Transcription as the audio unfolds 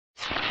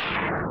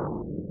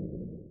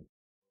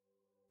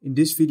In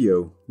this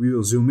video, we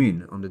will zoom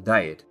in on the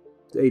diet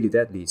of the elite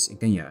athletes in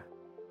Kenya,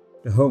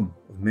 the home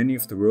of many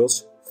of the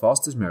world's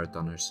fastest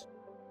marathoners.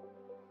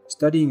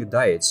 Studying the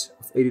diets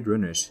of elite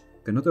runners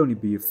can not only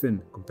be a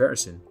fun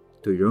comparison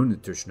to your own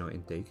nutritional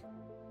intake,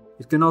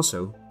 it can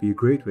also be a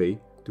great way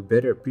to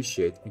better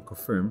appreciate and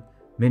confirm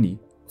many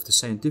of the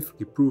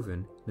scientifically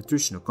proven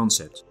nutritional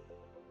concepts.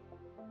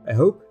 I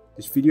hope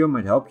this video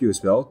might help you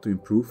as well to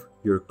improve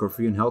your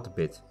recovery and health a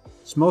bit.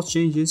 Small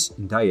changes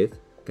in diet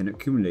can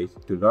accumulate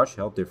to large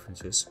health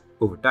differences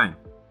over time.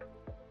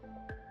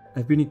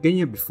 I've been in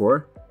Kenya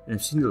before and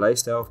I've seen the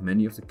lifestyle of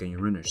many of the Kenyan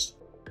runners.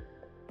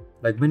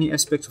 Like many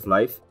aspects of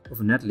life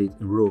of an athlete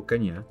in rural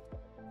Kenya,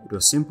 it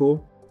was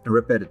simple and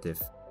repetitive.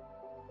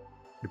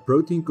 The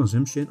protein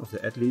consumption of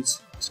the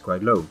athletes is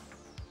quite low.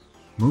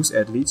 Most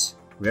athletes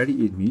rarely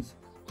eat meat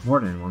more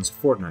than once a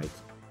fortnight.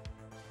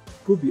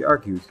 It could be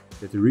argued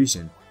that the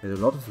reason that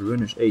a lot of the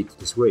runners ate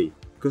this way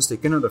because they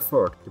cannot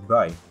afford to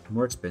buy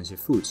more expensive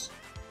foods.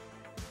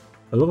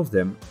 A lot of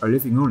them are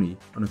living only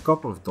on a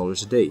couple of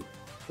dollars a day,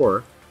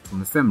 or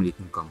from the family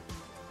income.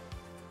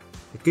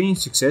 The Kenyan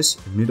success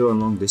in middle and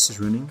long distance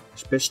running,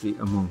 especially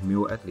among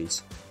male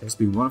athletes, has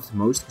been one of the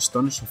most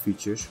astonishing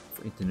features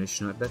of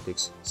international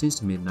athletics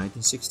since the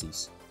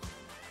mid-1960s.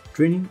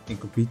 Training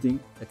and competing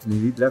at an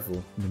elite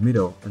level in the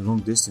middle and long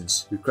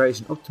distance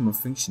requires an optimal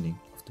functioning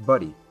of the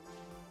body.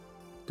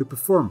 To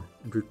perform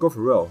and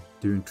recover well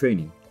during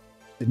training,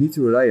 they need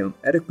to rely on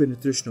adequate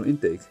nutritional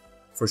intake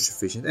for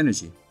sufficient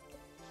energy.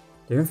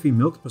 There have been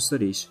multiple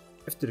studies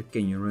after the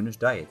Kenyan runner's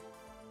diet.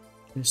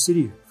 In a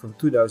study from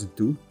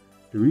 2002,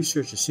 the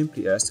researchers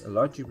simply asked a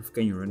large group of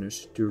Kenyan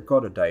runners to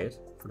record their diet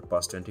for the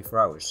past 24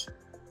 hours.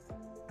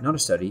 Another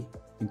study,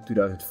 in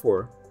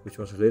 2004, which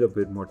was a little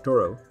bit more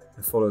thorough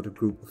and followed a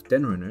group of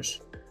 10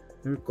 runners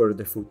and recorded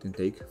their food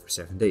intake for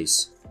 7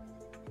 days.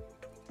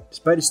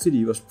 Despite the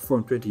study was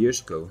performed 20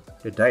 years ago,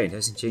 their diet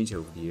hasn't changed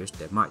over the years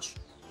that much.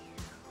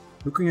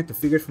 Looking at the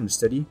figures from the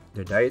study,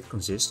 their diet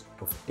consists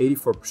of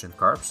 84%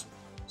 carbs,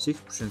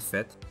 6%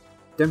 fat,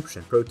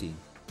 10% protein.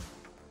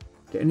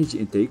 The energy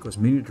intake was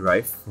mainly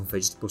derived from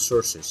vegetable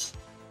sources,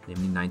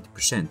 namely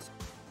 90%,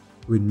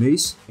 with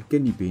maize and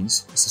kidney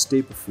beans as the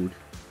staple food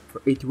for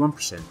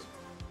 81%.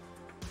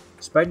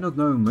 Despite not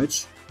knowing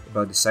much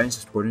about the science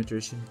of sport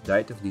nutrition, the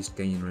diet of these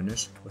Kenyan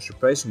runners was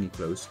surprisingly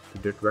close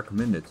to that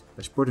recommended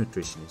by sport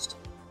nutritionists.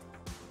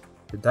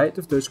 The diet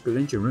of those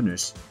Kenyan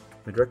runners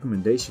made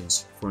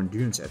recommendations for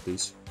endurance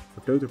athletes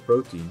for total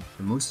protein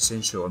and most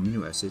essential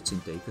amino acids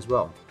intake as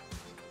well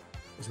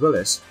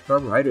as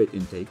carbohydrate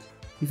intake,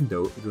 even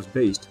though it was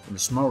based on a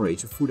small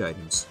range of food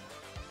items.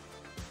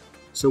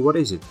 So what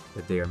is it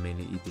that they are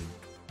mainly eating?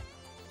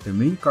 Their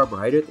main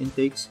carbohydrate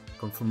intakes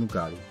come from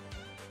ugali.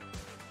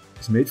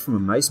 It's made from a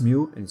maize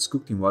meal and it's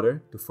cooked in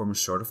water to form a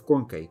sort of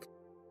corn cake.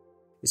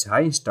 It's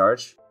high in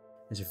starch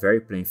and has a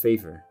very plain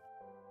flavor.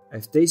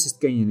 I've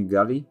tasted Kenyan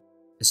ugali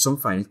and some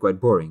find it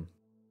quite boring.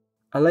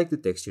 I like the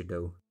texture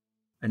though.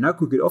 I now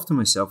cook it often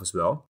myself as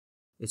well.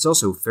 It's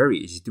also very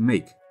easy to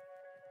make.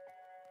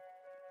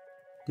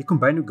 They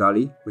combine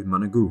ugali with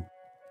managu,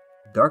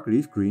 dark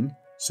leaf green,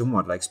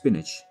 somewhat like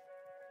spinach.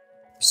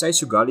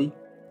 Besides ugali,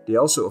 they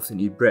also often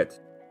eat bread.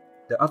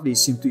 The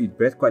athletes seem to eat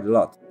bread quite a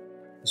lot,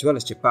 as well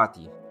as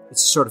chapati.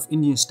 It's a sort of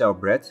Indian style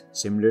bread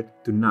similar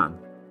to naan.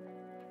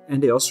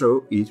 And they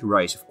also eat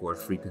rice of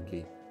course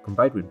frequently,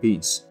 combined with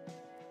beans.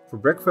 For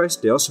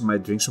breakfast they also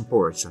might drink some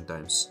porridge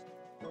sometimes.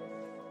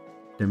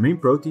 Their main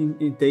protein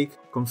intake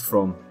comes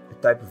from a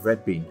type of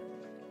red bean,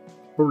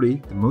 probably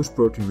the most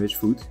protein-rich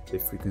food they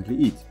frequently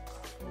eat.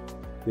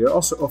 They are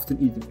also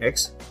often eating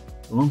eggs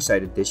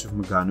alongside a dish of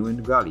maganu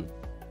and ugali.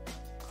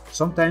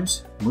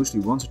 Sometimes, mostly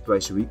once or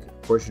twice a week,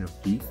 a portion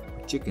of beef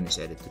or chicken is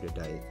added to their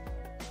diet.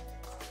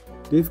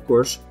 They of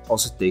course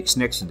also take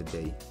snacks in the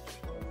day.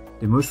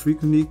 They most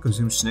frequently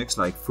consume snacks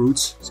like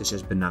fruits such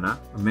as banana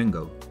or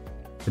mango.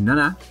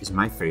 Banana is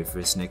my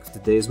favorite snack of the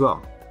day as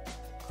well.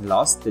 And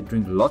last, they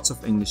drink lots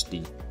of English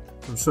tea.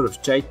 Some sort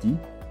of chai tea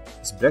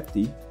is black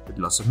tea with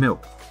lots of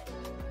milk.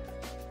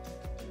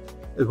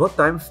 At what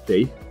time of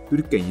day do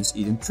the Kenyans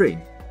eat and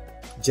train?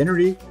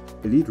 Generally,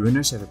 elite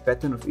runners have a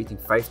pattern of eating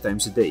 5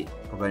 times a day,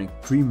 combining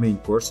 3 main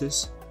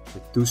courses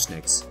with 2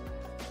 snacks.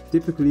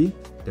 Typically,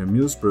 their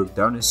meals broke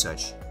down as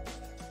such: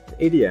 at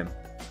 8 AM,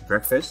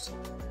 breakfast;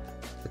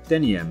 at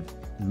 10 AM,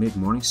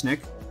 mid-morning snack.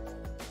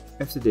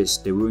 After this,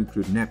 they will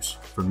include naps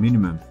for a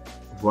minimum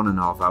of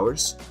 1.5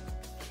 hours.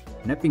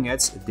 Napping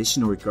adds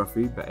additional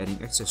recovery by adding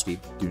extra sleep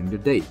during the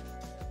day.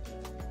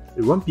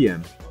 At 1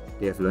 PM,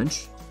 they have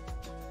lunch.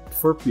 At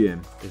 4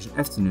 PM, there's an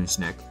afternoon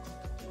snack.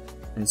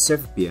 And at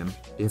 7 PM,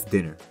 they have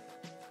dinner.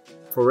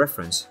 For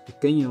reference, the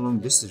Kenyan long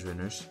distance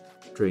runners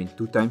train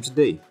 2 times a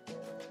day.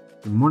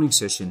 The morning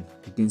session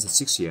begins at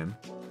 6 AM.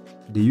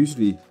 They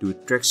usually do a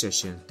track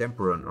session,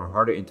 tempo run or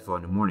harder interval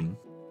in the morning.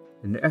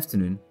 In the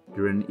afternoon,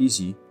 they run an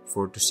easy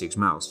 4 to 6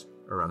 miles,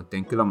 around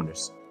 10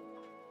 kilometers.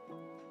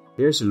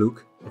 Here's a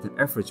look at an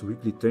average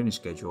weekly training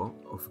schedule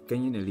of a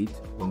Kenyan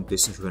elite long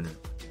distance runner.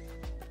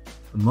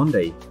 On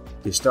Monday,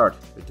 they start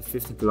with the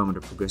 15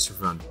 km progressive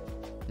run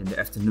In the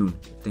afternoon,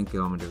 a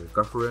 10-kilometer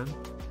recovery run.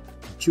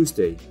 On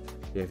Tuesday,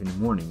 they have in the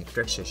morning a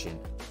track session,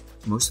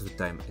 most of the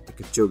time at the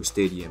Kipchoge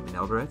Stadium in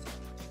Eldoret.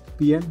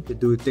 PM, they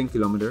do a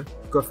 10-kilometer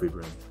recovery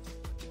run.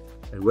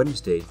 At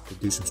Wednesday, they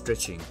do some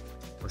stretching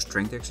or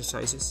strength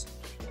exercises.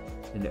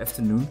 In the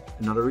afternoon,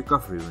 another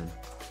recovery run.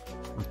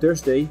 On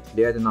Thursday,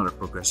 they add another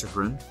progressive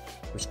run,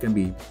 which can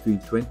be between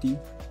 20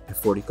 and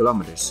 40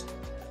 kilometers.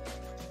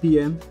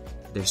 PM,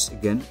 there's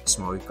again a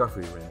small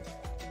recovery run.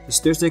 This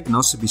Thursday can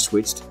also be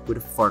switched with a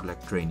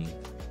fartlek training.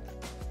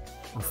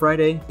 On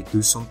Friday, they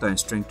do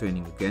sometimes strength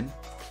training again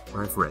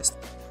or have rest,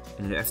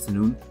 and in the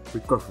afternoon,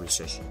 recovery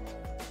session.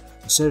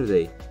 On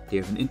Saturday, they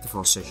have an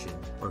interval session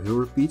or hill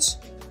repeats,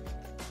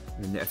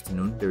 and in the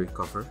afternoon, they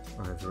recover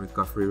or have a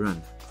recovery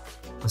run.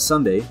 On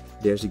Sunday,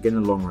 there's again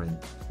a long run,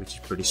 which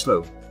is pretty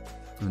slow.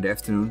 In the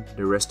afternoon,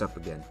 they rest up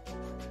again.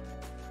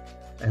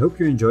 I hope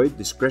you enjoyed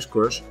this crash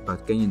course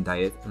about Kenyan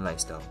diet and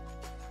lifestyle.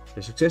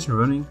 Their success in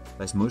running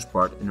lies most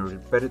part in a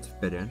repetitive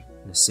pattern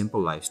and a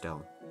simple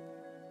lifestyle.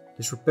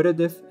 This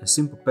repetitive and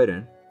simple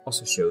pattern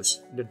also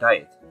shows in their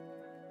diet.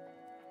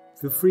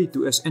 Feel free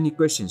to ask any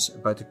questions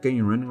about the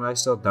Kenyan running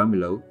lifestyle down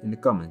below in the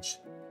comments.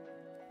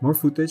 More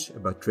footage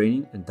about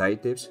training and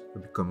diet tips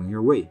will be coming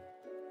your way.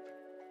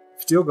 If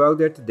you still go out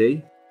there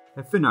today,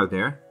 have fun out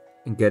there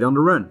and get on the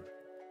run!